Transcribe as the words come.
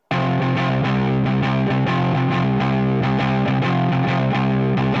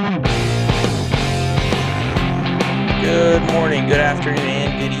afternoon,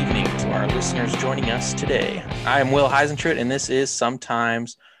 and good evening to our listeners joining us today. I am Will Heisentritt, and this is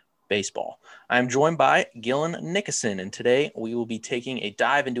Sometimes Baseball. I am joined by Gillan Nickason, and today we will be taking a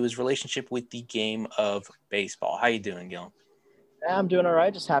dive into his relationship with the game of baseball. How you doing, Gillan? I'm doing all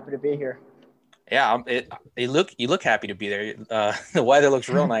right. Just happy to be here. Yeah, you look happy to be there. The weather looks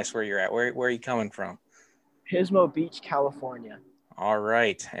real nice where you're at. Where are you coming from? Pismo Beach, California. All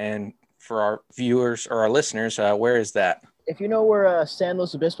right, and for our viewers or our listeners, where is that? If you know where San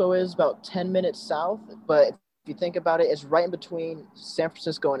Luis Obispo is, about 10 minutes south. But if you think about it, it's right in between San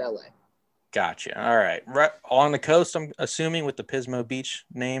Francisco and LA. Gotcha. All right, right along the coast. I'm assuming with the Pismo Beach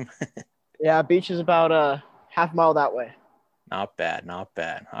name. Yeah, beach is about half mile that way. Not bad, not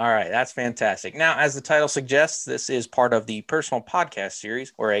bad. All right, that's fantastic. Now, as the title suggests, this is part of the personal podcast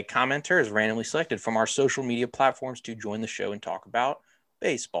series where a commenter is randomly selected from our social media platforms to join the show and talk about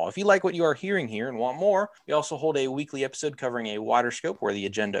baseball. If you like what you are hearing here and want more, we also hold a weekly episode covering a wider scope where the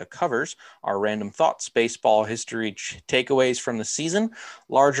agenda covers our random thoughts, baseball history, takeaways from the season,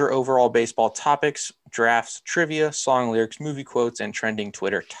 larger overall baseball topics, drafts, trivia, song lyrics, movie quotes, and trending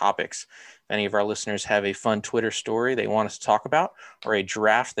Twitter topics. If any of our listeners have a fun Twitter story they want us to talk about or a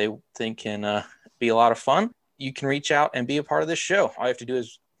draft they think can be a lot of fun, you can reach out and be a part of this show. All you have to do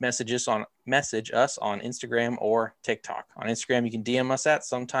is message us on Instagram or TikTok. On Instagram, you can DM us at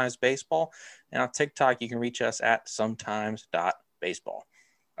Sometimes Baseball, and on TikTok, you can reach us at sometimes.baseball.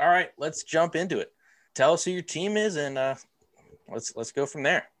 All right, let's jump into it. Tell us who your team is, and let's go from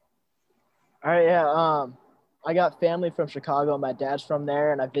there. All right, yeah. I got family from Chicago. My dad's from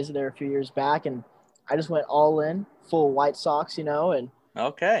there, and I visited there a few years back, and I just went all in, full White Sox, and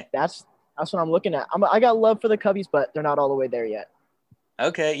okay, that's what I'm looking at. I got love for the Cubbies, but they're not all the way there yet.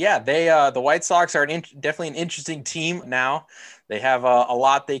 Okay, yeah, the White Sox are definitely an interesting team now. They have a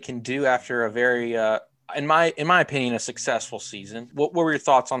lot they can do after a very, in my opinion, a successful season. What were your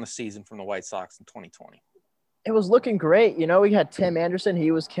thoughts on the season from the White Sox in 2020? It was looking great. We had Tim Anderson.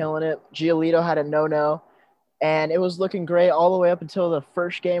 He was killing it. Giolito had a no-no. And it was looking great all the way up until the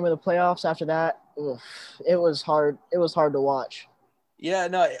first game of the playoffs. After that, it was hard. It was hard to watch. Yeah,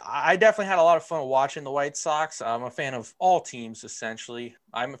 no, I definitely had a lot of fun watching the White Sox. I'm a fan of all teams, essentially.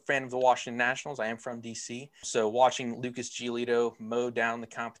 I'm a fan of the Washington Nationals. I am from D.C., so watching Lucas Giolito mow down the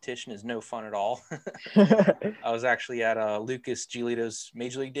competition is no fun at all. I was actually at Lucas Giolito's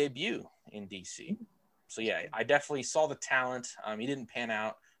Major League debut in D.C., so yeah, I definitely saw the talent. He didn't pan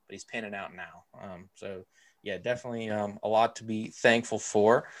out, but he's panning out now. So yeah, definitely a lot to be thankful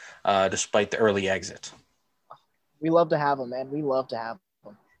for, despite the early exit. We love to have him, man. We love to have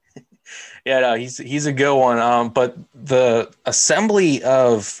him. Yeah, no, he's a good one. But the assembly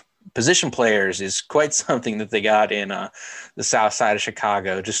of position players is quite something that they got in the south side of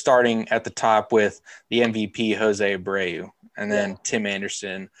Chicago, just starting at the top with the MVP, Jose Abreu, and then Tim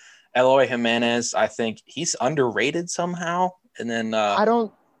Anderson. Eloy Jimenez, I think he's underrated somehow. And then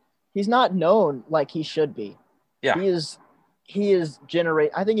he's not known like he should be. Yeah. He is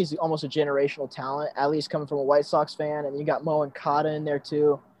I think he's almost a generational talent, at least coming from a White Sox fan. And you got Mo Incada in there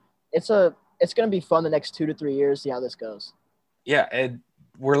too. It's going to be fun the next 2 to 3 years, see how this goes. Yeah. And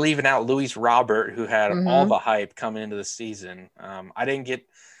we're leaving out Luis Robert, who had all the hype coming into the season. I didn't get,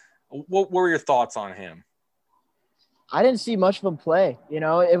 what were your thoughts on him? I didn't see much of him play.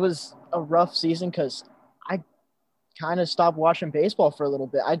 It was a rough season because I kind of stopped watching baseball for a little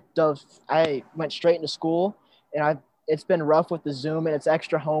bit. I went straight into school, and it's been rough with the Zoom and it's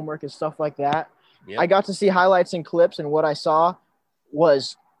extra homework and stuff like that. Yep. I got to see highlights and clips, and what I saw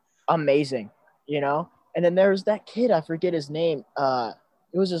was amazing, And then there's that kid, I forget his name.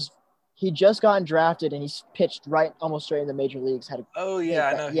 He just gotten drafted, and he's pitched almost straight in the major leagues. I know who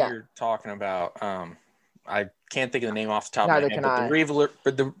you're talking about. I can't think of the name off the top of my head,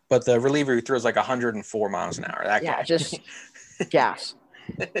 but the reliever who throws like 104 miles an hour. That guy. Just gas.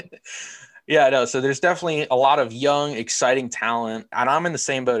 Yeah, no. So there's definitely a lot of young, exciting talent, and I'm in the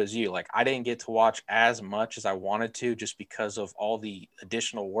same boat as you. Like, I didn't get to watch as much as I wanted to, just because of all the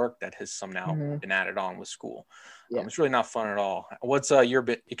additional work that has somehow been added on with school. Yeah. It's really not fun at all. What's your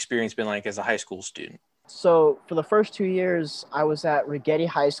experience been like as a high school student? So for the first 2 years, I was at Rigetti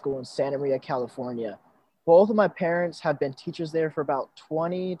High School in Santa Maria, California. Both of my parents have been teachers there for about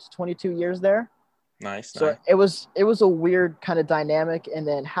 20 to 22 years there. Nice. So it was a weird kind of dynamic. And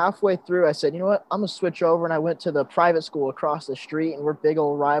then halfway through, I said, you know what, I'm going to switch over. And I went to the private school across the street, and we're big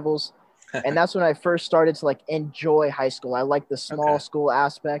old rivals. And that's when I first started to enjoy high school. I like the small school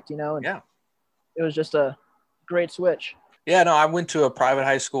aspect, and it was just a great switch. Yeah, no, I went to a private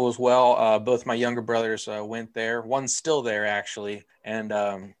high school as well. Both my younger brothers went there. One's still there, actually.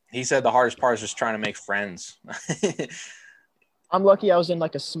 And he said the hardest part is just trying to make friends. I'm lucky I was in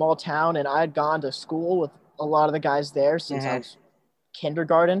like a small town and I had gone to school with a lot of the guys there since I Mm-hmm. was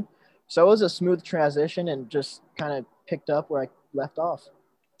kindergarten. So it was a smooth transition and just kind of picked up where I left off.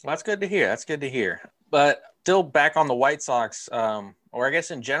 Well, that's good to hear. That's good to hear. But still back on the White Sox, or I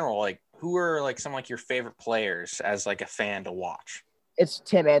guess in general, like who are like some like your favorite players as like a fan to watch? It's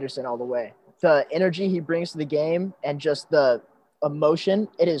Tim Anderson all the way. The energy he brings to the game and just the emotion,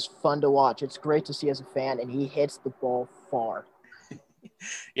 it is fun to watch. It's great to see as a fan, and he hits the ball far.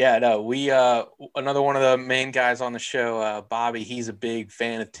 Yeah, no, we another one of the main guys on the show, Bobby. He's a big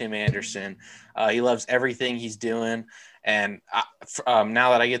fan of Tim Anderson. He loves everything he's doing, and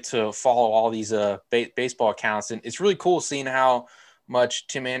now that I get to follow all these baseball accounts, and it's really cool seeing how much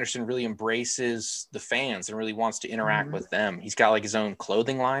Tim Anderson really embraces the fans and really wants to interact with them. He's got like his own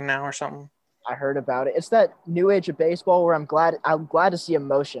clothing line now or something. I heard about it. It's that new age of baseball where I'm glad to see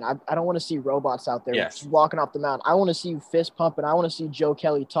emotion. I don't want to see robots out there Yes. just walking off the mound. I want to see you fist pumping. I want to see Joe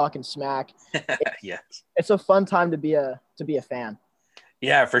Kelly talking smack. Yes. It's a fun time to be a fan.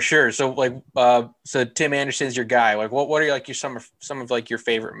 Yeah, for sure. So like, so Tim Anderson's your guy. Like, what are like your some of like your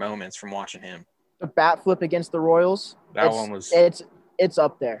favorite moments from watching him? The bat flip against the Royals. That one was It's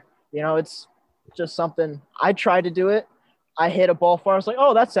up there. You know, it's just something. I tried to do it. I hit a ball far. I was like,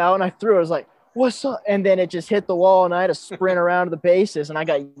 oh, that's out. And I threw it. I was like, what's up? And then it just hit the wall, and I had to sprint around to the bases, and I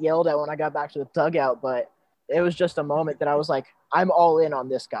got yelled at when I got back to the dugout. But it was just a moment that I was like, I'm all in on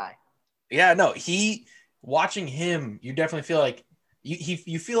this guy. Yeah, no, watching him, you definitely feel like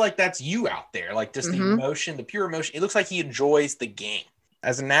you feel like that's you out there, like just the emotion, the pure emotion. It looks like he enjoys the game.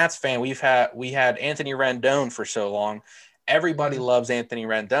 As a Nats fan, we had Anthony Rendon for so long. Everybody loves Anthony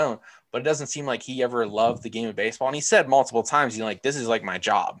Rendon, but it doesn't seem like he ever loved the game of baseball. And he said multiple times, he's like, this is like my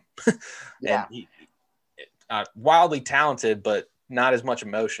job. Yeah. And he, wildly talented, but not as much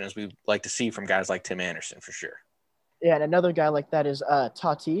emotion as we like to see from guys like Tim Anderson for sure. Yeah, and another guy like that is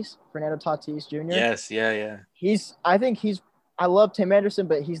Fernando Tatis Jr. Yes, yeah. I love Tim Anderson,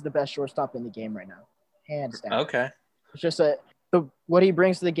 but he's the best shortstop in the game right now, hands down. Okay. It's just what he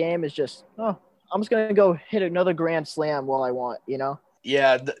brings to the game is just, I'm just gonna go hit another grand slam while I want, you know.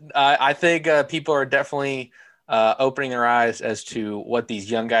 Yeah, I think people are definitely opening their eyes as to what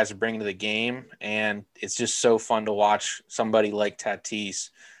these young guys are bringing to the game, and it's just so fun to watch somebody like Tatis,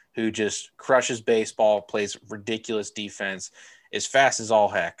 who just crushes baseball, plays ridiculous defense, is fast as all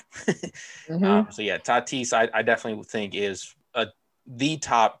heck. So yeah, Tatis, I definitely think is the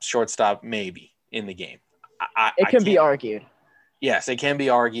top shortstop maybe in the game. It can be argued. Yes, it can be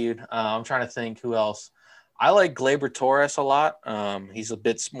argued. I'm trying to think who else. I like Gleyber Torres a lot. He's a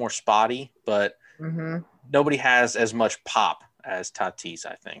bit more spotty, but nobody has as much pop as Tatis,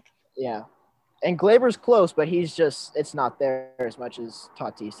 I think. Yeah. And Gleyber's close, but it's not there as much as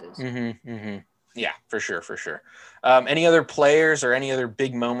Tatis is. Yeah, for sure. Any other players or any other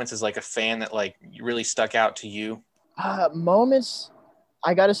big moments as like a fan that like really stuck out to you? Moments,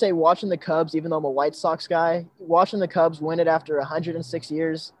 I got to say, watching the Cubs, even though I'm a White Sox guy, watching the Cubs win it after 106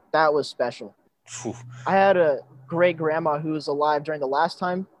 years, that was special. Whew. I had a great grandma who was alive during the last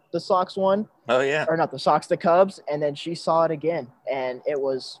time the Sox won. Oh, yeah. Or not the Sox, the Cubs. And then she saw it again. And it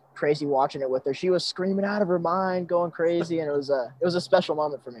was crazy watching it with her. She was screaming out of her mind, going crazy. And it was a special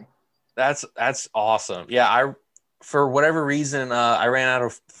moment for me. That's awesome. Yeah, for whatever reason, I ran out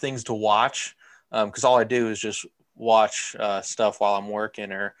of things to watch because all I do is just watch stuff while I'm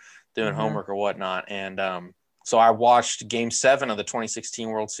working or doing homework or whatnot. And so I watched Game 7 of the 2016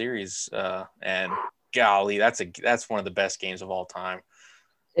 World Series, and golly, that's one of the best games of all time.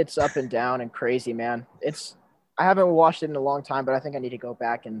 It's up and down and crazy, man. I haven't watched it in a long time, but I think I need to go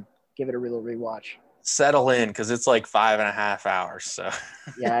back and give it a real rewatch. Settle in because it's like 5.5 hours. So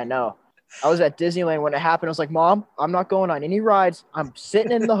yeah, I know. I was at Disneyland when it happened. I was like, Mom, I'm not going on any rides. I'm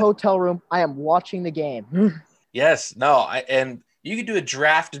sitting in the hotel room. I am watching the game. Yes, no, and you could do a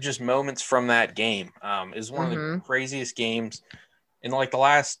draft of just moments from that game. It's one of the craziest games in like the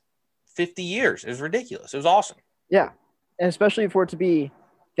last 50 years. It was ridiculous. It was awesome. Yeah, and especially for it to be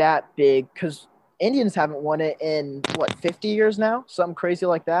that big, because Indians haven't won it in 50 years now, something crazy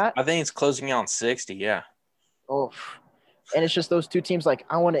like that. I think it's closing out on 60. Yeah. Oh, and it's just those two teams. Like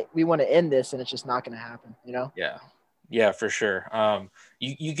we want to end this, and it's just not going to happen. You know? Yeah, for sure.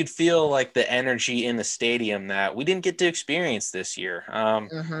 You could feel like the energy in the stadium that we didn't get to experience this year.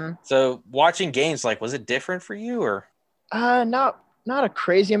 So watching games, like, was it different for you or? Not a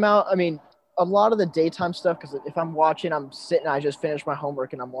crazy amount. I mean, a lot of the daytime stuff, because if I'm watching, I'm sitting, I just finished my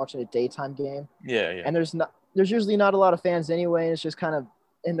homework and I'm watching a daytime game. Yeah. And there's usually not a lot of fans anyway. And it's just kind of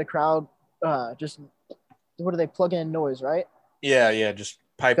in the crowd, just what do they plug in noise, right? Yeah, just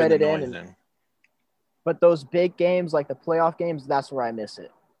piping the noise in. But those big games, like the playoff games, that's where I miss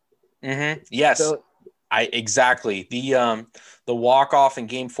it. Yes, So, exactly the walk off in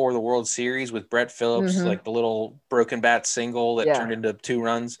Game 4 of the World Series with Brett Phillips, like the little broken bat single that turned into 2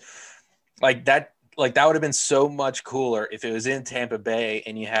 runs, like that. Like that would have been so much cooler if it was in Tampa Bay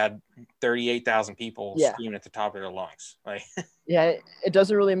and you had 38,000 people screaming at the top of their lungs. Like, yeah, it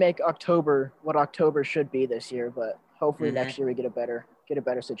doesn't really make October what October should be this year, but hopefully next year we get a better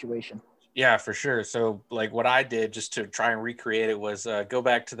situation. Yeah, for sure. So like what I did just to try and recreate it was go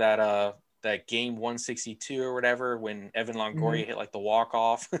back to that game 162 or whatever when Evan Longoria hit like the walk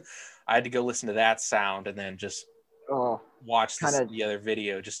off. I had to go listen to that sound and then just watch the other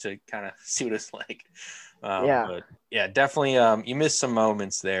video just to kind of see what it's like. But yeah, definitely you missed some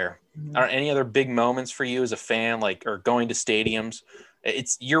moments there. Are any other big moments for you as a fan, like, or going to stadiums?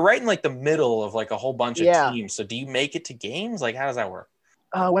 You're right in like the middle of like a whole bunch of teams. So do you make it to games? Like, how does that work?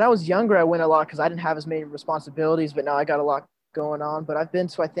 When I was younger, I went a lot because I didn't have as many responsibilities, but now I got a lot going on. But I've been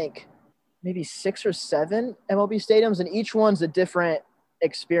to, I think, maybe 6 or 7 MLB stadiums, and each one's a different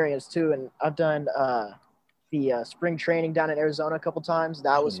experience too. And I've done the spring training down in Arizona a couple times.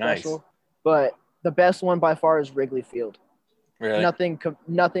 That was special. Nice. But the best one by far is Wrigley Field. Really?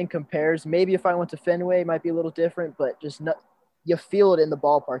 Nothing compares. Maybe if I went to Fenway, it might be a little different, but just you feel it in the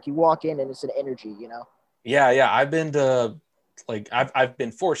ballpark. You walk in and it's an energy, you know? Yeah. I've been to I've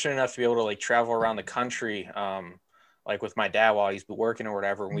been fortunate enough to be able to like travel around the country, like with my dad while he's been working or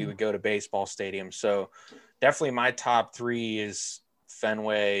whatever, and we would go to baseball stadiums. So definitely my top 3 is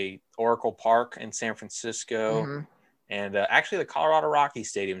Fenway, Oracle Park in San Francisco, and actually the Colorado Rockies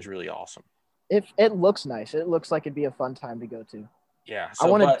Stadium is really awesome. It looks nice. It looks like it'd be a fun time to go to. Yeah. So,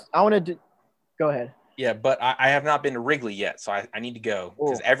 I want to go ahead. Yeah, but I have not been to Wrigley yet, so I need to go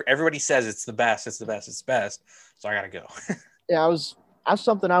because everybody says it's the best. It's the best. It's the best. So I got to go. Yeah, that's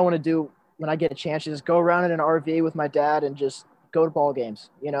something I want to do when I get a chance. Just go around in an RV with my dad and just go to ball games.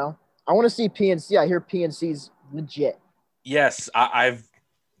 You know, I want to see PNC. I hear PNC's legit. Yes, I've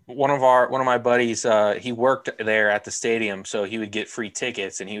one of my buddies. He worked there at the stadium, so he would get free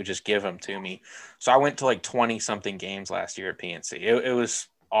tickets and he would just give them to me. So I went to like 20 something games last year at PNC. It was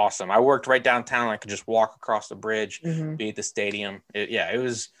awesome. I worked right downtown. I could just walk across the bridge, be at the stadium. It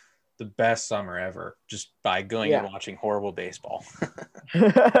was the best summer ever just by going and watching horrible baseball.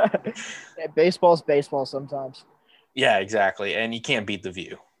 Baseball's baseball sometimes. Yeah, exactly. And you can't beat the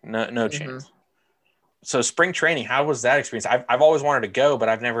view. No chance. So spring training, how was that experience? I've always wanted to go, but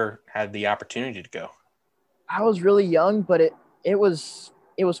I've never had the opportunity to go. I was really young, but it was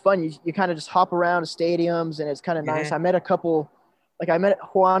fun. You kind of just hop around stadiums and it's kind of nice. I met a couple, like I met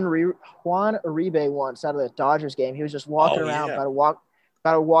Juan Uribe once out of the Dodgers game. He was just walking around, about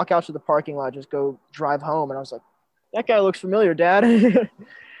to walk out to the parking lot, just go drive home. And I was like, that guy looks familiar, Dad.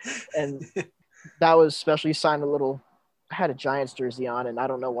 And that was special. He signed I had a Giants jersey on, and I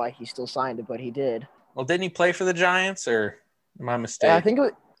don't know why he still signed it, but he did. Well, didn't he play for the Giants, or my mistake? I think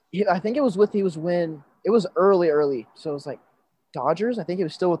it was when it was early. So it was like Dodgers. I think he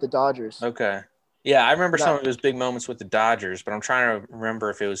was still with the Dodgers. Okay. Yeah, I remember some of his big moments with the Dodgers, but I'm trying to remember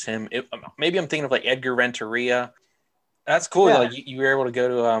if it was him. Maybe I'm thinking of like Edgar Renteria. That's cool. Yeah. Like you were able to go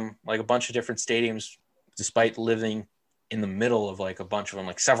to like a bunch of different stadiums despite living in the middle of like a bunch of them,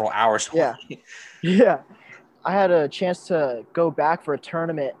 like several hours away. Yeah. I had a chance to go back for a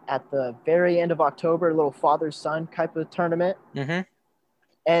tournament at the very end of October, a little father-son type of tournament.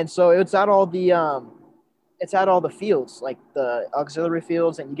 And so it's at all the fields, like the auxiliary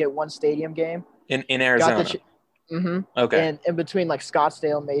fields, and you get one stadium game. In Arizona. Okay. And in between like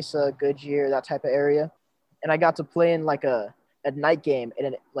Scottsdale, Mesa, Goodyear, that type of area. And I got to play in like a night game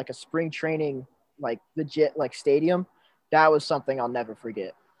in like a spring training, like legit like stadium. That was something I'll never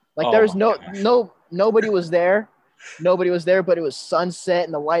forget. Like there was nobody was there. Nobody was there, but it was sunset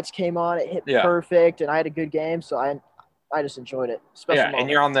and the lights came on. It hit perfect and I had a good game. So I just enjoyed it. And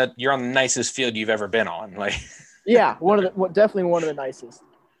you're on the nicest field you've ever been on. Like definitely one of the nicest.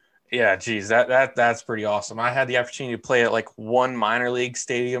 Yeah, geez, that's pretty awesome. I had the opportunity to play at like one minor league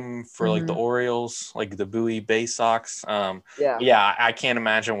stadium for like the Orioles, like the Bowie Bay Sox. I can't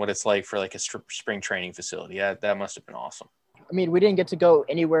imagine what it's like for like a spring training facility. That must have been awesome. I mean, we didn't get to go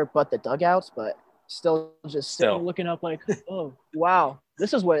anywhere but the dugouts, but still just sitting looking up like, oh, wow,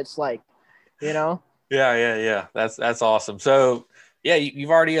 this is what it's like, you know? Yeah. That's awesome. So, yeah, you've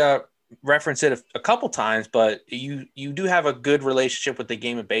already referenced it a couple times, but you do have a good relationship with the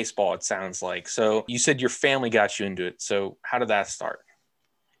game of baseball, it sounds like. So you said your family got you into it. So how did that start?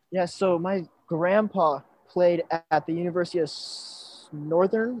 Yeah, so my grandpa played at the University of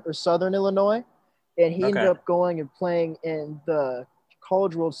Southern Illinois, and he ended up going and playing in the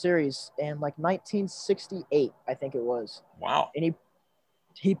College World Series in like 1968, I think it was. Wow. And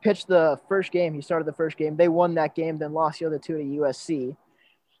he pitched the first game. He started the first game. They won that game, then lost the other two to USC.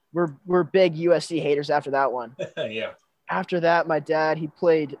 We're big USC haters after that one. Yeah. After that, my dad, he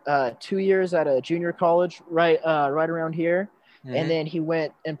played 2 years at a junior college right around here. Mm-hmm. And then he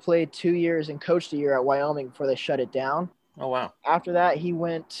went and played 2 years and coached a year at Wyoming before they shut it down. Oh, wow. After that, he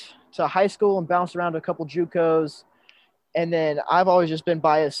went to high school and bounced around to a couple JUCOs. And then I've always just been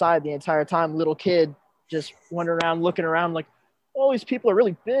by his side the entire time, little kid, just wandering around, looking around like, oh, these people are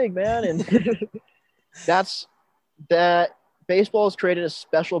really big, man. And that baseball has created a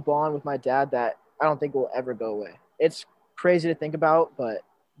special bond with my dad that I don't think will ever go away. It's crazy to think about, but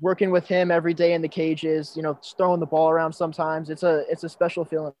working with him every day in the cages, just throwing the ball around sometimes, it's a special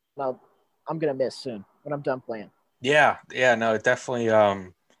feeling I'm going to miss soon when I'm done playing. Yeah. No, it definitely,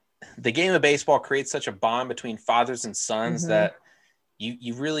 the game of baseball creates such a bond between fathers and sons that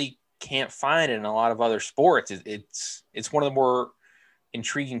you really can't find it in a lot of other sports. It's one of the more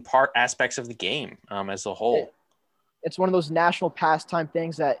intriguing aspects of the game as a whole. It's one of those national pastime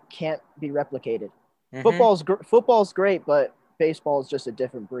things that can't be replicated. Football's great, but baseball is just a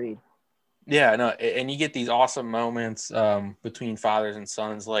different breed. Yeah, no, and you get these awesome moments between fathers and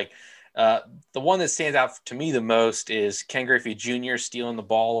sons. Like the one that stands out to me the most is Ken Griffey Jr. stealing the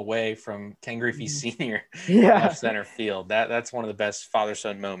ball away from Ken Griffey Sr. left center field. That's one of the best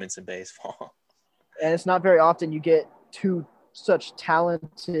father-son moments in baseball. And it's not very often you get two such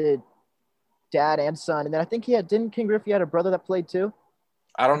talented dad and son. And then I think didn't Ken Griffey had a brother that played too?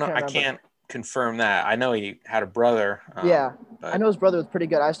 I don't know. I can't confirm that. I know he had a brother. But I know his brother was pretty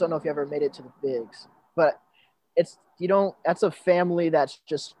good. I just don't know if he ever made it to the bigs. But that's a family that's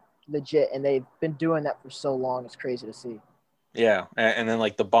just legit, and they've been doing that for so long. It's crazy to see. Yeah, and then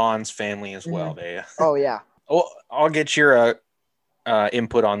like the Bonds family as well. Oh yeah. Oh, I'll get your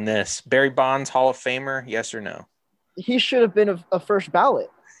input on this. Barry Bonds, Hall of Famer, yes or no? He should have been a first ballot.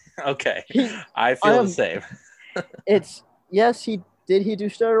 Okay, I feel the same. Yes, he do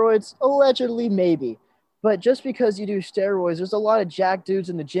steroids? Allegedly, maybe. But just because you do steroids, there's a lot of jack dudes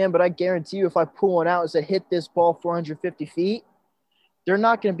in the gym, but I guarantee you if I pull one out and say hit this ball 450 feet, they're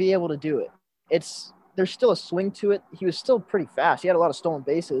not going to be able to do it. There's still a swing to it. He was still pretty fast. He had a lot of stolen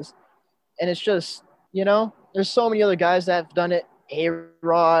bases. And it's just, there's so many other guys that have done it.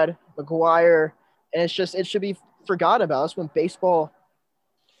 A-Rod, McGuire. And it should be forgotten about. That's when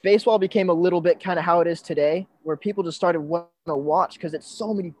baseball became a little bit kind of how it is today, where people just started wanting to watch because it's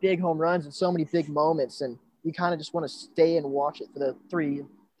so many big home runs and so many big moments. And you kind of just want to stay and watch it for the 3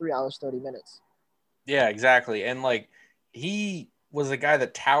 hours, 30 minutes. Yeah, exactly. And like he was the guy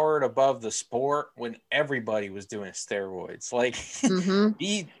that towered above the sport when everybody was doing steroids. Like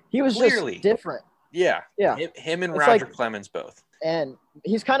he was clearly just different. Yeah. Him and Roger Clemens both. And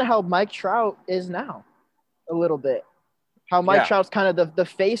he's kind of how Mike Trout is now a little bit. How Mike Trout's kind of the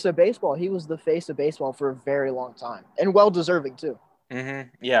face of baseball. He was the face of baseball for a very long time and well-deserving too.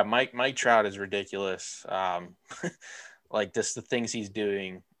 Yeah, Mike Trout is ridiculous. Like just the things he's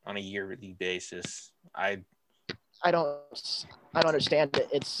doing on a yearly basis. I don't understand it.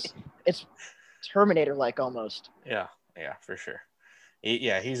 It's Terminator-like almost. Yeah, for sure.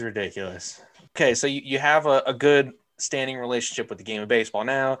 He's ridiculous. Okay, so you have a good standing relationship with the game of baseball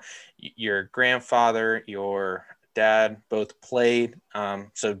now. Your grandfather, your dad both played.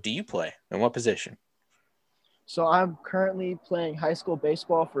 So do you play? In what position? So I'm currently playing high school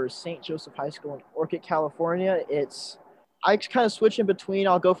baseball for St. Joseph High School in Orchid, California. I kind of switch in between.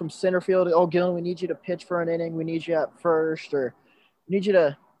 I'll go from center field. Oh, Gillan, we need you to pitch for an inning. We need you at first, or we need you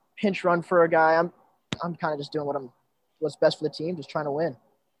to pinch run for a guy. I'm kind of just doing what's best for the team, just trying to win.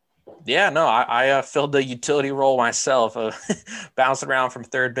 Yeah, no, I filled the utility role myself, bouncing around from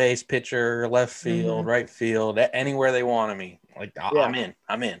third base, pitcher, left field, right field, anywhere they wanted me. Like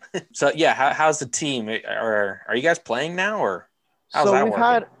I'm in. So yeah, how's the team? Are you guys playing now, or how's that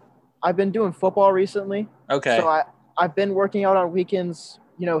working? I've been doing football recently. Okay. So I've been working out on weekends,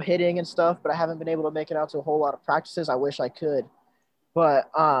 hitting and stuff, but I haven't been able to make it out to a whole lot of practices. I wish I could. But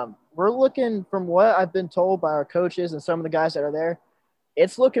we're looking, from what I've been told by our coaches and some of the guys that are there,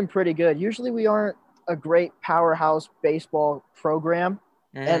 it's looking pretty good. Usually we aren't a great powerhouse baseball program.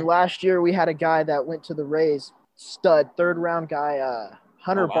 And last year we had a guy that went to the Rays, stud, third-round guy,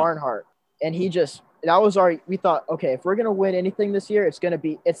 Hunter Barnhart. And we thought, okay, if we're going to win anything this year, it's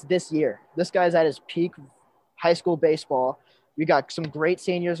this year. This guy's at his peak high school baseball. We got some great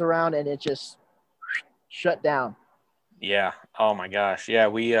seniors around, and it just shut down. Yeah. Oh my gosh. Yeah.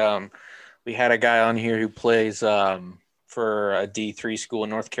 We had a guy on here who plays for a D3 school in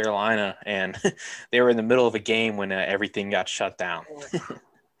North Carolina, and they were in the middle of a game when everything got shut down.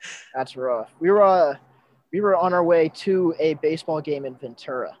 That's rough. We were on our way to a baseball game in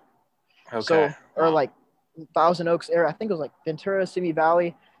Ventura. Okay. So, or wow. like Thousand Oaks area. I think it was like Ventura, Simi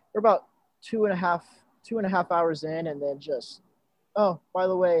Valley. We're about two and a half hours in, and then just, oh, by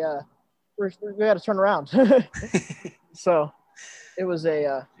the way, we got to turn around. So it was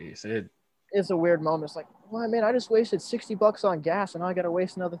it's a weird moment. It's like, well, man, I just wasted $60 on gas, and now I got to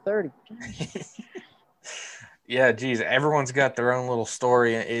waste another 30. Yeah, geez, everyone's got their own little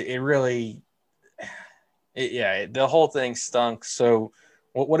story. It really, the whole thing stunk. So,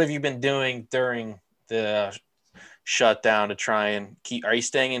 what have you been doing during the shutdown to try and keep? Are you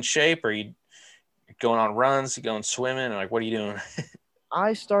staying in shape? Are you going on runs? You going swimming? Like, what are you doing?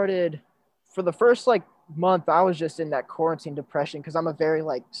 I started for the first like month. I was just in that quarantine depression because I'm a very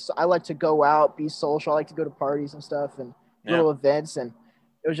I like to go out, be social. I like to go to parties and stuff and little events. And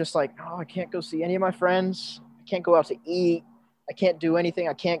it was just like, oh, I can't go see any of my friends. I can't go out to eat. I can't do anything.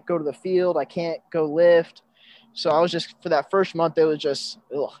 I can't go to the field. I can't go lift. So I was just, for that first month, it was just,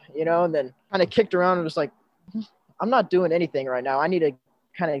 and then kind of kicked around and was like, I'm not doing anything right now. I need to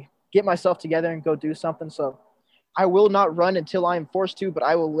kind of get myself together and go do something. So I will not run until I am forced to, but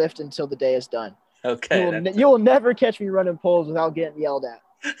I will lift until the day is done. Okay. You will never catch me running poles without getting yelled at.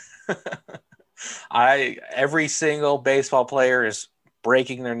 Every single baseball player is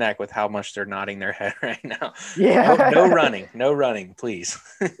breaking their neck with how much they're nodding their head right now. Yeah. No running, please.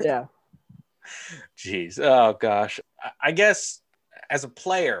 Yeah. Jeez. Oh gosh. I guess as a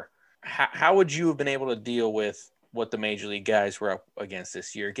player, how would you have been able to deal with what the major league guys were up against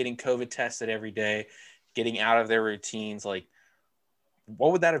this year? Getting COVID tested every day, getting out of their routines. Like,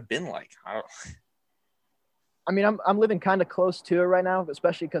 what would that have been like? I mean, I'm living kind of close to it right now,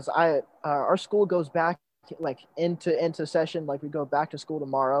 especially because our school goes back like into session. Like, we go back to school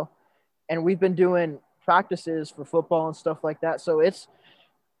tomorrow, and we've been doing practices for football and stuff like that. So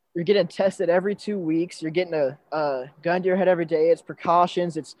you're getting tested every 2 weeks. You're getting a gun to your head every day. It's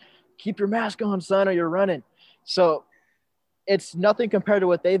precautions. It's keep your mask on, son, or you're running. So it's nothing compared to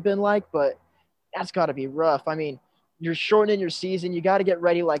what they've been like, but that's got to be rough. I mean, you're shortening your season. You got to get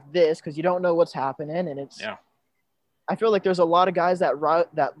ready like this because you don't know what's happening. And I feel like there's a lot of guys that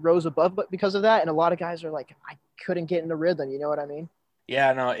rose above because of that, and a lot of guys are like, I couldn't get in the rhythm. You know what I mean?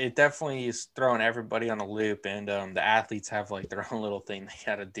 Yeah, no, it definitely is throwing everybody on a loop, and the athletes have like their own little thing they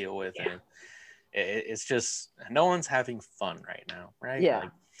got to deal with, and it's just no one's having fun right now, right? Yeah.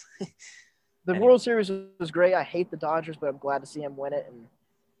 Like, the World Series was great. I hate the Dodgers, but I'm glad to see him win it.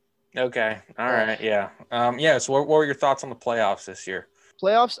 Okay, all right, yeah. So what were your thoughts on the playoffs this year?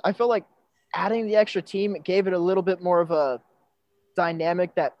 Playoffs, I feel like adding the extra team gave it a little bit more of a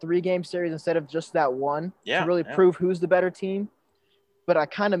dynamic, that 3-game series instead of just that one, to really prove who's the better team. But I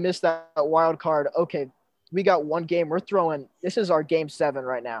kind of missed that wild card. Okay, we got one game. This is our game 7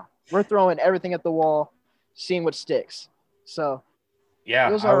 right now. We're throwing everything at the wall, seeing what sticks. So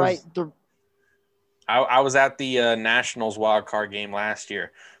it was all right. I was at the Nationals wild card game last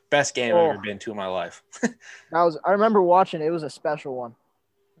year. Best game I've ever been to in my life. I remember watching it. It was a special one.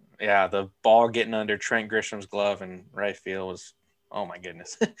 Yeah, the ball getting under Trent Grisham's glove in right field was, oh my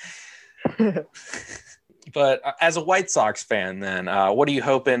goodness. But as a White Sox fan, then, what are you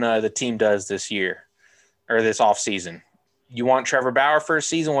hoping the team does this year or this offseason? You want Trevor Bauer for a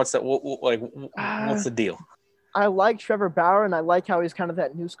season? What's that? What's the deal? I like Trevor Bauer, and I like how he's kind of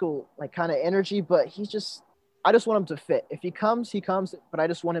that new school, like, kind of energy, but I just want him to fit. If he comes, but I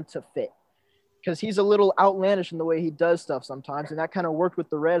just want him to fit. Because he's a little outlandish in the way he does stuff sometimes, and that kind of worked with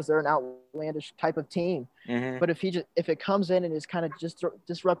the Reds. They're an outlandish type of team. Mm-hmm. But if it comes in and is kind of just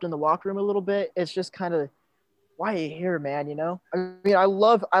disrupting the locker room a little bit, it's just kind of, why are you here, man? You know? I mean, I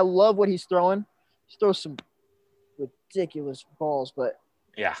love what he's throwing. He throws some ridiculous balls, but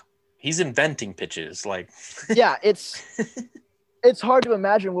yeah, he's inventing pitches. Like, yeah, it's hard to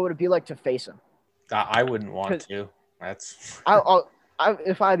imagine what would it be like to face him. I wouldn't want to. That's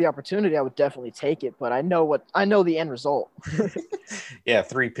if I had the opportunity, I would definitely take it, but I know the end result. Yeah,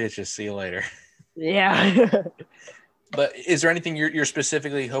 3 pitches, see you later. Yeah. But is there anything you're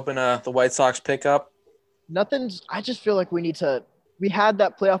specifically hoping the White Sox pick up? I just feel like we had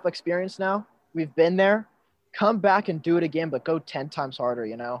that playoff experience now. We've been there. Come back and do it again, but go 10 times harder,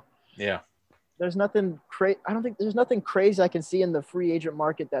 you know? Yeah. There's nothing crazy. I don't think there's nothing crazy I can see in the free agent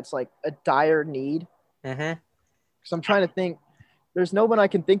market that's like a dire need. Mm-hmm. Because I'm trying to think. There's no one I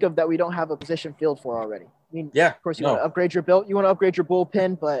can think of that we don't have a position filled for already. I mean, yeah, of course you want to upgrade your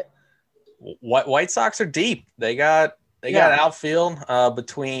bullpen, but White Sox are deep. They got outfield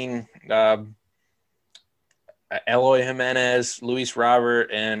between Eloy Jimenez, Luis Robert,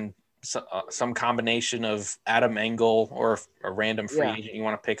 and some combination of Adam Engel or a random free agent you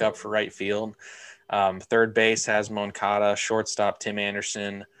want to pick up for right field. Third base has Moncada, shortstop Tim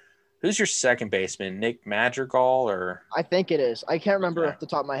Anderson. Who's your second baseman? Nick Madrigal or? I think it is. I can't remember off the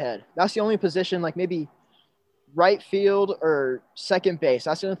top of my head. That's the only position, like maybe right field or second base.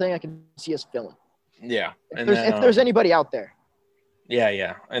 That's the only thing I can see us filling. Yeah. If there's anybody out there.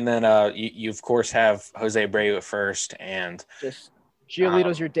 Yeah. And then you of course have Jose Abreu at first and just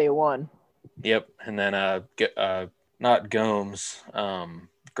Giolito's your day one. Yep. And then not Gomes,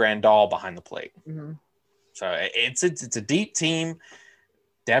 Grandal behind the plate. Mm-hmm. So it's a deep team.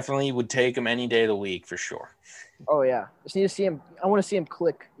 Definitely would take him any day of the week for sure. Oh yeah. Just need to see him. I want to see him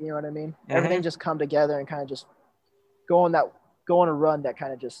click. You know what I mean? Mm-hmm. Everything just come together and kind of just go on a run that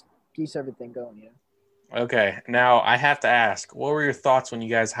kind of just keeps everything going. You know? Okay, now I have to ask, what were your thoughts when you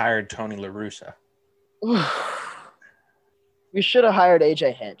guys hired Tony LaRussa? We should have hired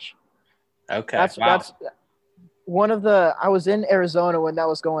AJ Hinch. Okay, that's one of the. I was in Arizona when that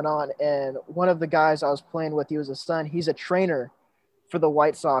was going on, and one of the guys I was playing with, he was a son. He's a trainer for the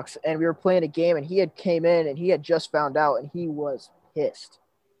White Sox, and we were playing a game, and he had came in, and he had just found out, and he was pissed.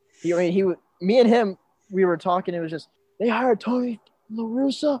 Me and him, we were talking. It was just they hired Tony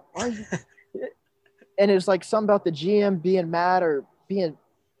LaRussa. And it was like something about the GM being mad or being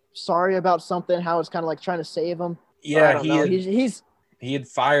sorry about something, how it's kind of like trying to save him. Yeah, he had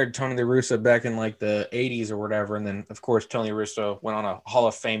fired Tony LaRussa back in like the 80s or whatever. And then, of course, Tony LaRussa went on a Hall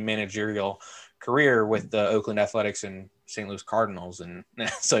of Fame managerial career with the Oakland Athletics and St. Louis Cardinals. And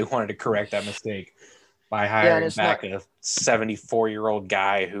so he wanted to correct that mistake by hiring back a 74-year-old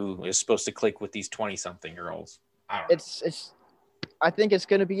guy who is supposed to click with these 20-something-year-olds. I don't know. I think it's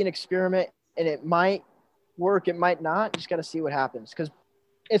going to be an experiment. And it might work, it might not. Just got to see what happens because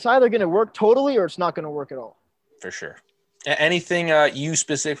it's either going to work totally or it's not going to work at all. For sure. Anything you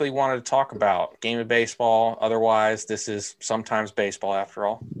specifically wanted to talk about? Game of baseball, otherwise, this is sometimes baseball after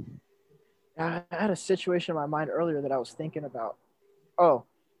all. I had a situation in my mind earlier that I was thinking about. Oh,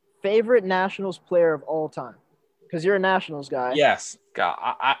 favorite Nationals player of all time? Because you're a Nationals guy. Yes. God,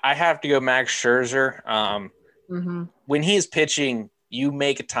 I have to go Max Scherzer. When he is pitching, you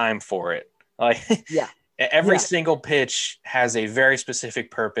make a time for it. Every single pitch has a very specific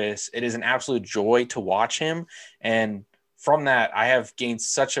purpose. It is an absolute joy to watch him. And from that, I have gained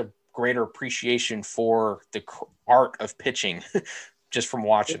such a greater appreciation for the art of pitching just from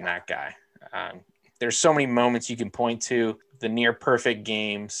watching that guy. There's so many moments you can point to, the near perfect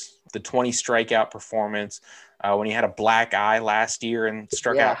games, the 20 strikeout performance, when he had a black eye last year and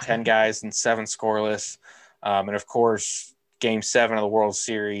struck out 10 guys and 7 scoreless. And of course, Game 7 of the World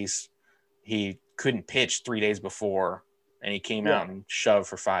Series, he couldn't pitch 3 days before, and he came out and shoved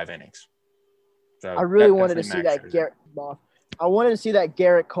for 5 innings. So I really wanted to see that Garrett. I wanted to see that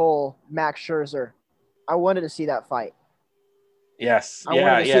Garrett Cole, Max Scherzer. I wanted to see that fight. Yes, I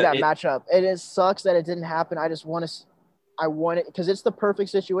wanted to see that matchup. It sucks that it didn't happen. I want it because it's the perfect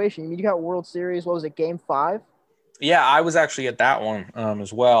situation. I mean, you got World Series. What was it, Game 5? Yeah, I was actually at that one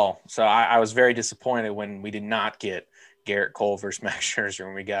as well. So I was very disappointed when we did not get Garrett Cole versus Max Scherzer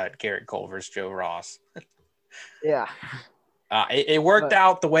when we got Garrett Cole versus Joe Ross. Yeah. It worked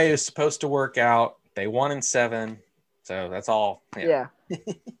out the way it was supposed to work out. They won in 7. So that's all. Yeah.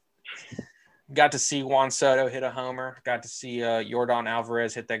 Got to see Juan Soto hit a homer. Got to see Yordan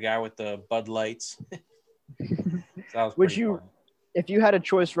Alvarez hit that guy with the Bud Lights. So would you, fun. If you had a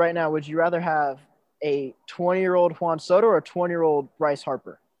choice right now, would you rather have a 20-year-old Juan Soto or a 20-year-old Bryce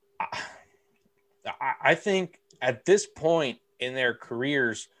Harper? I think at this point in their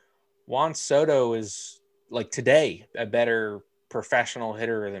careers, Juan Soto is, like today, a better professional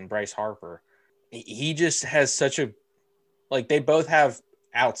hitter than Bryce Harper. He just has such a – like they both have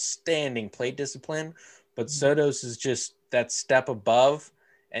outstanding plate discipline, but Soto's is just that step above,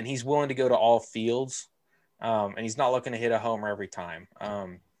 and he's willing to go to all fields, and he's not looking to hit a homer every time.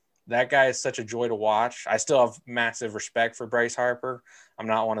 That guy is such a joy to watch. I still have massive respect for Bryce Harper. I'm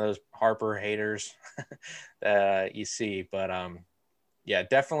not one of those Harper haters that you see, but yeah,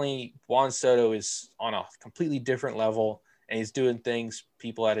 definitely Juan Soto is on a completely different level, and he's doing things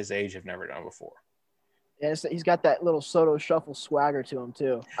people at his age have never done before. Yeah, he's got that little Soto shuffle swagger to him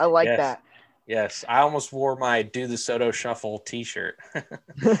too. I like that. Yes, I almost wore my "Do the Soto Shuffle" T-shirt.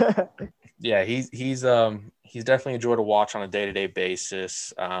 Yeah, he's definitely a joy to watch on a day-to-day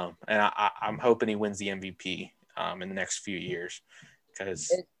basis, and I'm hoping he wins the MVP in the next few years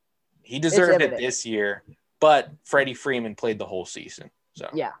because he deserved it this year. But Freddie Freeman played the whole season. So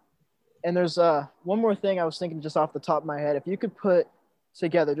yeah, and there's one more thing I was thinking just off the top of my head. If you could put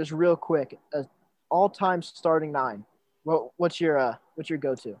together just real quick a all-time starting 9. What's your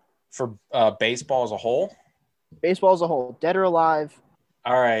go-to? For baseball as a whole? Baseball as a whole, dead or alive.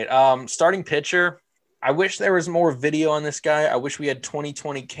 All right. Starting pitcher. I wish there was more video on this guy. I wish we had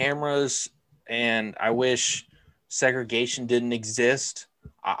 20/20 cameras, and I wish segregation didn't exist.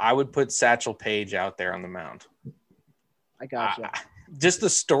 I would put Satchel Paige out there on the mound. I gotcha. Just the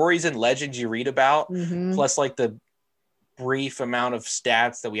stories and legends you read about, plus like the brief amount of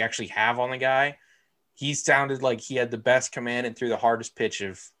stats that we actually have on the guy. He sounded like he had the best command and threw the hardest pitch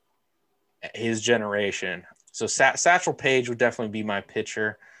of his generation. So Satchel Paige would definitely be my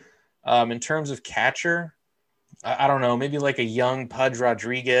pitcher. In terms of catcher, I don't know, maybe like a young Pudge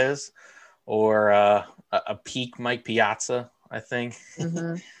Rodriguez or a peak Mike Piazza, I think.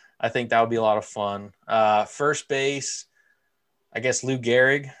 I think that would be a lot of fun. First base, I guess Lou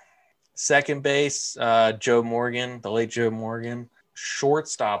Gehrig. Second base, Joe Morgan, the late Joe Morgan.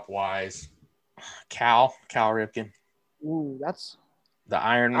 Shortstop-wise, Cal Ripken. Ooh, that's the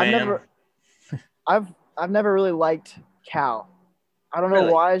Iron Man. I've never really liked Cal. I don't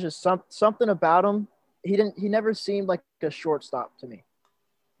know why. It's just something about him. He never seemed like a shortstop to me.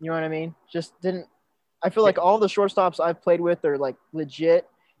 You know what I mean? Just didn't. I feel like all the shortstops I've played with are like legit,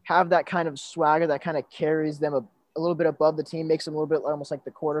 have that kind of swagger that kind of carries them a little bit above the team, makes them a little bit almost like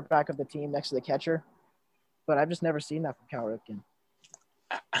the quarterback of the team next to the catcher. But I've just never seen that from Cal Ripken.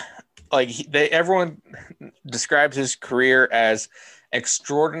 Like everyone describes his career as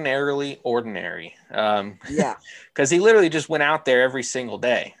extraordinarily ordinary. Because he literally just went out there every single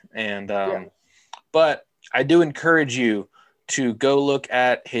day. And but I do encourage you to go look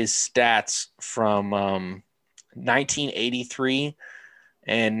at his stats from 1983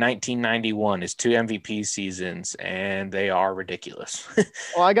 and 1991, his 2 MVP seasons, and they are ridiculous.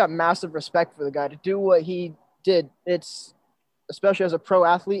 Well, I got massive respect for the guy to do what he did. It's especially as a pro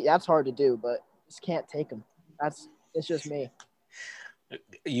athlete, that's hard to do, but just can't take him. It's just me.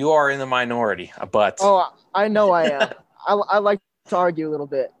 You are in the minority, but I know I am. I like to argue a little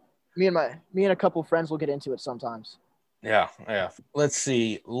bit. Me and a couple friends will get into it sometimes. Yeah. Let's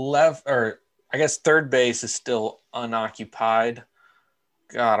see. I guess third base is still unoccupied.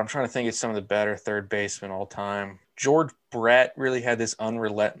 God, I'm trying to think of some of the better third basemen all time. George Brett really had this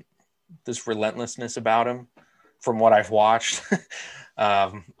relentlessness about him from what I've watched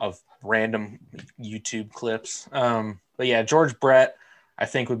of random YouTube clips. But yeah, George Brett, I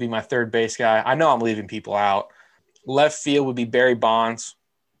think, would be my third base guy. I know I'm leaving people out. Left field would be Barry Bonds.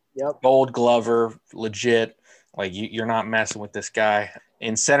 Yep. Gold Glover, legit. Like you're not messing with this guy.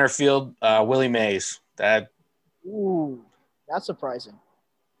 In center field, Willie Mays. Ooh, that's surprising.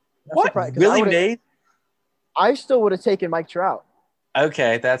 What? Willie Mays? I still would have taken Mike Trout.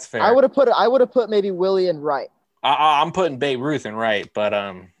 Okay, that's fair. I would have put maybe Willie and Wright. I'm putting Babe Ruth and Wright, but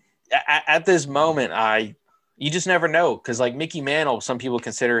at this moment, you just never know, because like Mickey Mantle, some people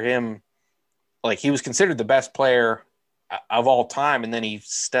consider him like he was considered the best player of all time, and then he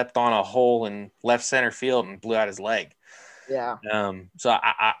stepped on a hole in left center field and blew out his leg. Yeah. So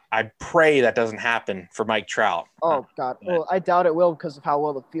I pray that doesn't happen for Mike Trout. Oh God. Well, I doubt it will because of how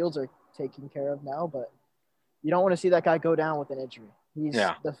well the fields are taken care of now, but you don't want to see that guy go down with an injury.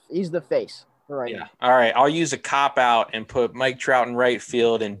 He's the face for right now. All right. I'll use a cop out and put Mike Trout in right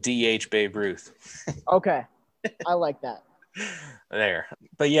field and DH Babe Ruth. Okay. I like that. There.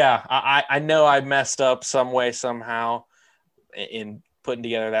 But yeah, I know I messed up some way, somehow in putting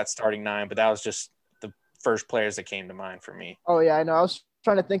together that starting 9, but that was just the first players that came to mind for me. Oh yeah, I know. I was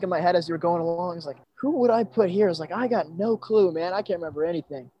trying to think in my head as you were going along. It's like, who would I put here? It's like, I got no clue, man. I can't remember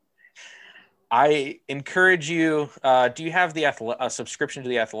anything. I encourage you. Do you have a subscription to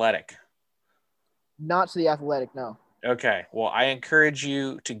The Athletic? Not to The Athletic, no. Okay. Well, I encourage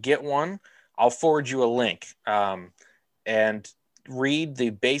you to get one. I'll forward you a link and read the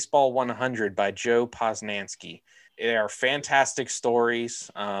Baseball 100 by Joe Posnanski. They are fantastic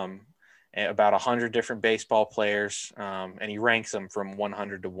stories about 100 different baseball players, and he ranks them from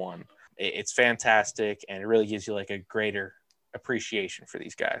 100 to 1. It's fantastic, and it really gives you like a greater appreciation for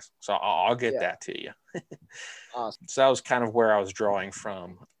these guys. So I'll get that to you. Awesome. So that was kind of where I was drawing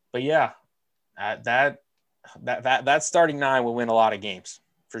from. But yeah, that starting 9 will win a lot of games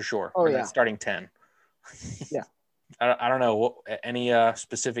for sure. Oh, that starting 10. Yeah. I don't know any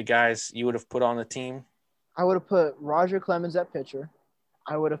specific guys you would have put on the team. I would have put Roger Clemens at pitcher.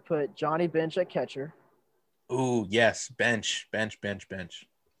 I would have put Johnny Bench at catcher. Ooh, yes, bench.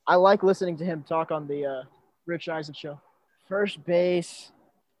 I like listening to him talk on the Rich Eisen show. First base,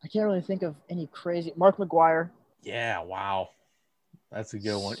 I can't really think of any crazy. Mark McGwire. Yeah, wow, that's a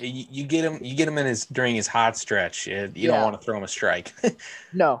good one. You get him during his hot stretch. You don't want to throw him a strike.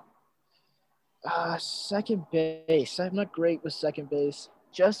 No. Second base. I'm not great with second base.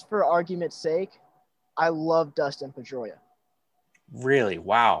 Just for argument's sake, I love Dustin Pedroia. Really?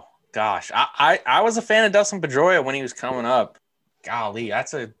 Wow. Gosh, I was a fan of Dustin Pedroia when he was coming up. Golly,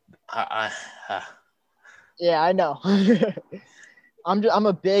 that's a Yeah, I know. I'm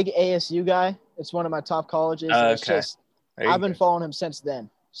a big ASU guy. It's one of my top colleges. And it's okay. just I've been following him since then.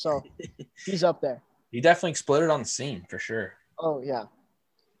 So he's up there. He definitely exploded on the scene for sure. Oh yeah.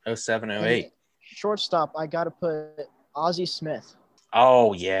 07, 08. Shortstop, I gotta put Ozzie Smith.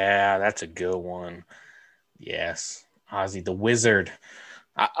 Oh yeah, that's a good one. Yes, Ozzie the Wizard.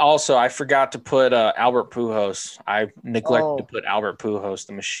 I forgot to put Albert Pujols. I neglected to put Albert Pujols,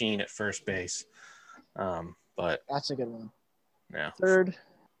 the machine, at first base. But that's a good one. Yeah. Third,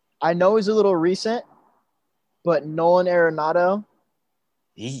 I know he's a little recent, but Nolan Arenado.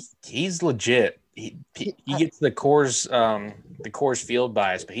 He's legit. He gets the Coors Field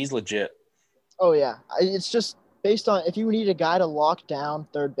bias, but he's legit. Oh yeah, it's just based on if you need a guy to lock down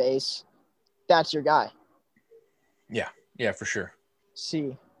third base, that's your guy. Yeah, for sure.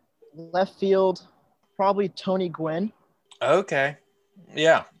 See, left field, probably Tony Gwynn. Okay,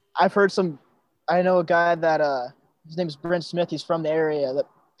 yeah. I've heard some. I know a guy that his name is Brent Smith. He's from the area that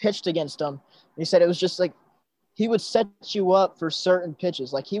pitched against him. He said it was just like he would set you up for certain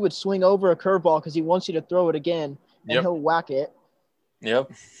pitches. Like he would swing over a curveball because he wants you to throw it again, and he'll whack it.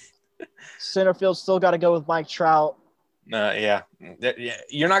 Yep. Center field still got to go with Mike Trout. Yeah.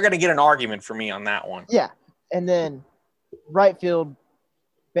 You're not going to get an argument for me on that one. Yeah, and then right field,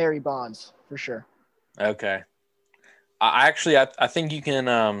 Barry Bonds for sure. Okay. I think you can.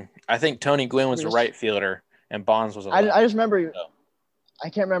 I think Tony Gwynn was a right fielder and Bonds was a left. I just remember. I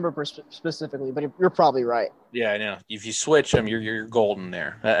can't remember specifically, but you're probably right. Yeah, I know. If you switch them, you're golden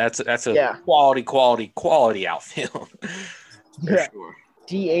there. That's a quality outfield. For sure.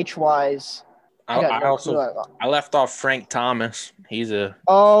 DH wise, I left off Frank Thomas. He's a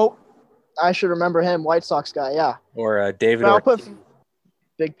I should remember him, White Sox guy, yeah. Or David. I'll put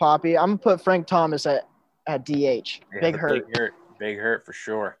Big Poppy. I'm gonna put Frank Thomas at DH. Yeah, Big Hurt. Big Hurt for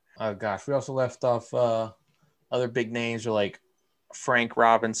sure. Oh gosh, we also left off other big names are like Frank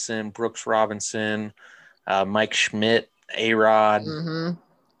Robinson, Brooks Robinson, Mike Schmidt, A-Rod,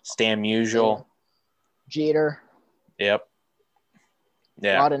 Stan Musial, Jeter. Yep.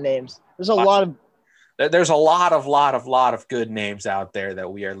 Yeah. A lot of names. There's a lot of good names out there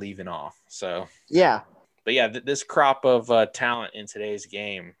that we are leaving off. So yeah. But yeah, this crop of talent in today's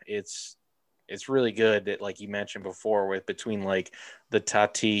game, it's really good that, like you mentioned before, with between like the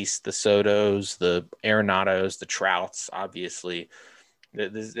Tatis, the Sotos, the Arenados, the Trouts, obviously,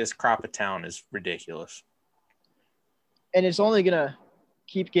 this crop of talent is ridiculous. And it's only gonna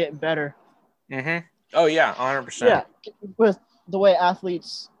keep getting better. Mm-hmm. Oh yeah, 100%. Yeah, with the way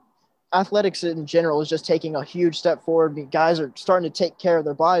athletics in general is just taking a huge step forward. I mean, guys are starting to take care of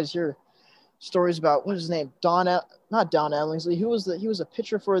their bodies. Hear stories about what is his name? Not Don Ellingsley. He was a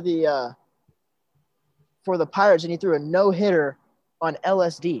pitcher for the Pirates, and he threw a no-hitter on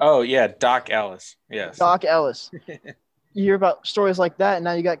LSD. Oh yeah, Doc Ellis. Yes. Doc Ellis. You hear about stories like that, and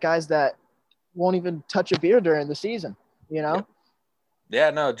now you got guys that won't even touch a beer during the season. You know. Yeah,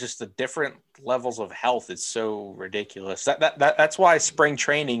 no, just the different levels of health is so ridiculous. That's why spring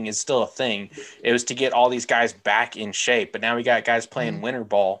training is still a thing. It was to get all these guys back in shape, but now we got guys playing winter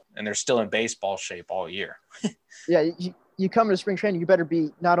ball, and they're still in baseball shape all year. Yeah, you come to spring training, you better be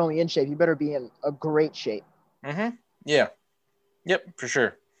not only in shape, you better be in a great shape. Mm-hmm. Yeah. Yep, for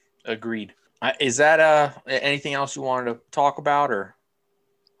sure. Agreed. Is that anything else you wanted to talk about, or?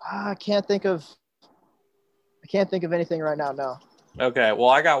 I can't think of anything right now. No. Okay, well,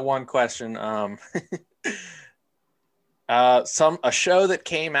 I got one question. A show that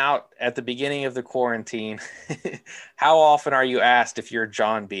came out at the beginning of the quarantine. How often are you asked if you're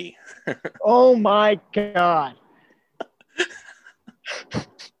John B? Oh my God.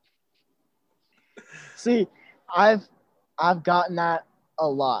 See, I've gotten that a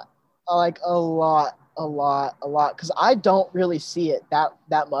lot. Like a lot, because I don't really see it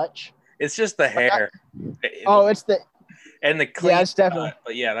that much. It's just the hair. It's the and the clean. Yeah, it's definitely.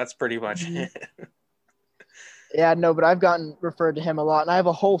 But yeah, that's pretty much it. Yeah, no, but I've gotten referred to him a lot, and I have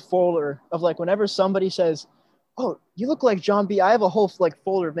a whole folder of like whenever somebody says, "Oh, you look like John B." I have a whole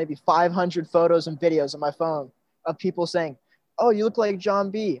folder of maybe 500 photos and videos on my phone of people saying, "Oh, you look like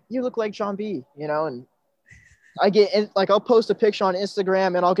John B. You look like John B." You know, and I get I'll post a picture on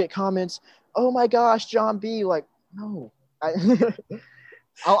Instagram and I'll get comments, "Oh my gosh, John B." Like, no,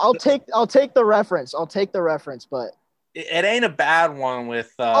 I'll take the reference. I'll take the reference, but it ain't a bad one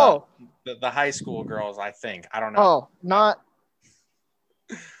with the high school girls. I think I don't know. Oh, not.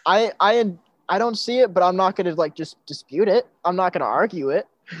 I I don't see it, but I'm not going to like just dispute it. I'm not going to argue it.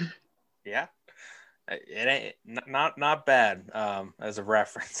 Yeah. It ain't not bad as a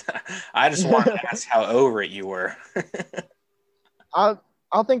reference. I just wanted to ask how over it you were. I'll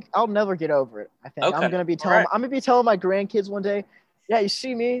never get over it. I think Okay. I'm gonna be telling my grandkids one day, yeah, you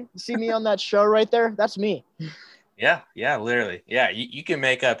see me on that show right there? That's me. Yeah, literally. Yeah, you can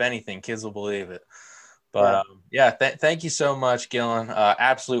make up anything. Kids will believe it. But Yeah. thank you so much, Gillan.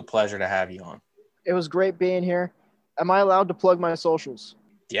 Absolute pleasure to have you on. It was great being here. Am I allowed to plug my socials?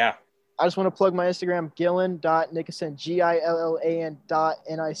 Yeah. I just want to plug my Instagram, Gillan.Nickason,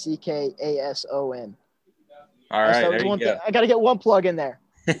 GILLAN.NICKASON. All right, there you go. I got to get one plug in there.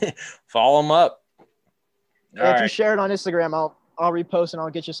 Follow them up. If you share it on Instagram, I'll repost and I'll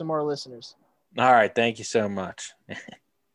get you some more listeners. All right. Thank you so much.